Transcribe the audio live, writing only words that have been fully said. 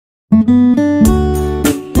Hello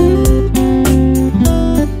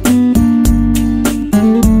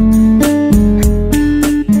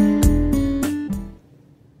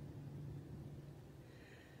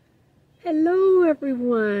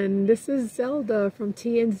everyone, this is Zelda from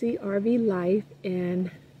TNZ RV Life,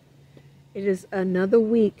 and it is another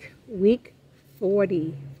week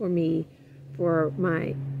 40 for me for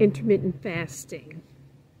my intermittent fasting.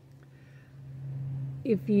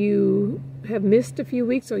 If you have missed a few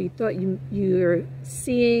weeks, or you thought you're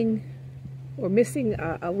seeing or missing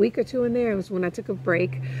a week or two in there, it was when I took a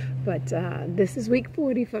break, but this is week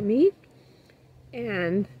 40 for me,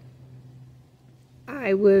 and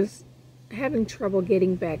I was having trouble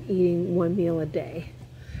getting back eating one meal a day,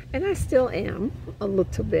 and I still am a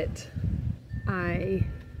little bit. I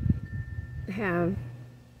have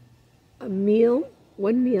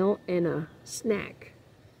one meal and a snack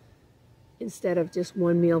instead of just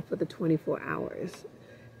one meal for the 24 hours.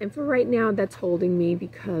 And for right now, that's holding me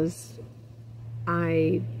because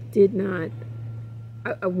I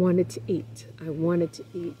wanted to eat. I wanted to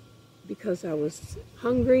eat because I was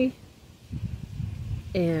hungry,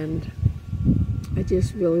 and I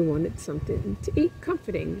just really wanted something to eat,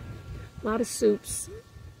 comforting. A lot of soups,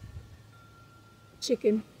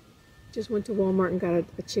 chicken. Just went to Walmart and got a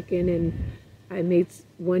chicken, and I made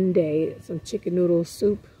one day some chicken noodle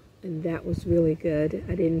soup, and that was really good.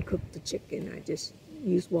 I didn't cook the chicken, I just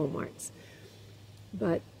used Walmart's.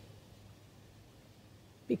 But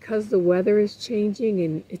because the weather is changing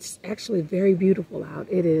and it's actually very beautiful out,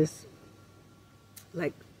 it is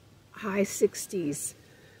like high 60s.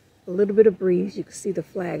 A little bit of breeze, you can see the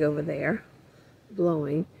flag over there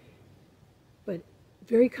blowing, but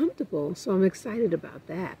very comfortable, so I'm excited about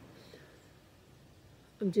that.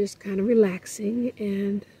 I'm just kind of relaxing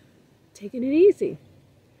and taking it easy.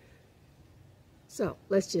 So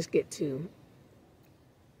let's just get to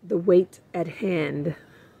the weight at hand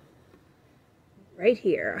right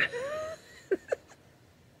here.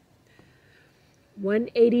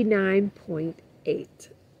 189.8.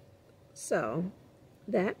 So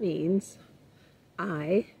that means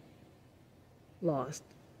I lost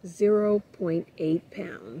 0.8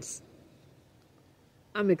 pounds.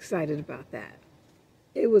 I'm excited about that.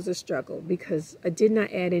 It was a struggle because I did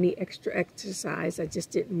not add any extra exercise. I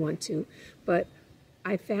just didn't want to. But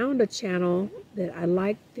I found a channel that I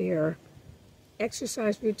like their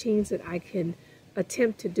exercise routines that I can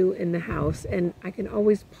attempt to do in the house. And I can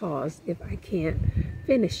always pause if I can't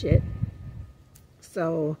finish it.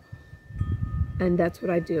 So, and that's what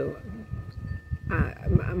I do.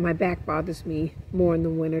 My back bothers me more in the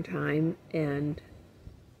winter time, and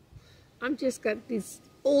I'm just got these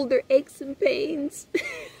older aches and pains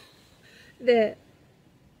that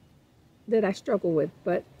I struggle with,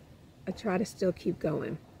 but I try to still keep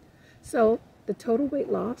going. So the total weight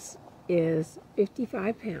loss is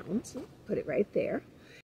 55 pounds. Put it right there.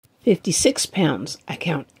 56 pounds. I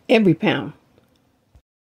count every pound.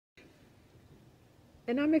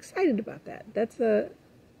 And I'm excited about that. That's a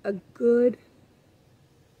good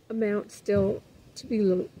amount still to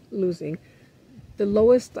be losing. The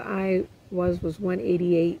lowest I was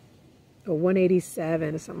 188 or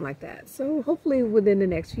 187 or something like that. So hopefully within the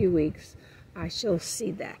next few weeks I shall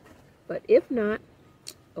see that. But if not,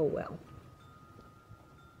 oh well.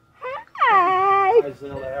 Hi! Hi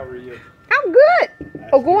Zelda, how are you? I'm good.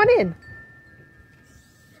 Oh, go on in.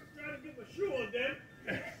 I'm trying to get my shoe on, Dan.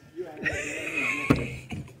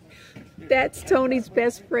 That's Tony's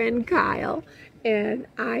best friend, Kyle. And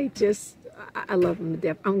I love him to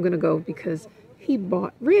death. I'm going to go because he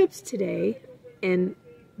bought ribs today and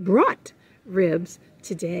brought ribs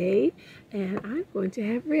today. And I'm going to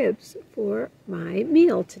have ribs for my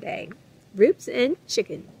meal today. Ribs and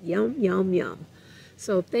chicken. Yum, yum, yum.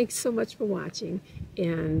 So thanks so much for watching.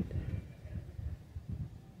 And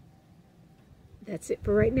that's it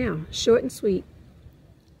for right now. Short and sweet.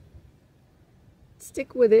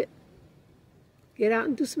 Stick with it. Get out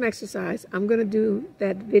and do some exercise. I'm going to do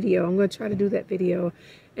that video. I'm going to try to do that video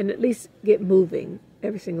and at least get moving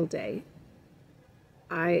every single day.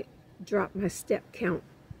 I dropped my step count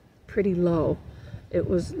pretty low. It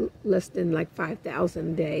was less than like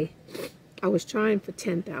 5,000 a day. I was trying for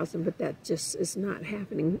 10,000, but that just is not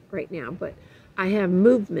happening right now. But I have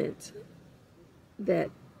movement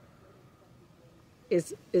that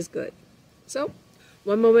is good. So,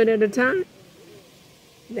 one moment at a time.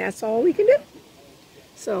 That's all we can do.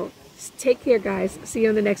 So, take care, guys. See you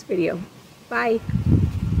on the next video. Bye.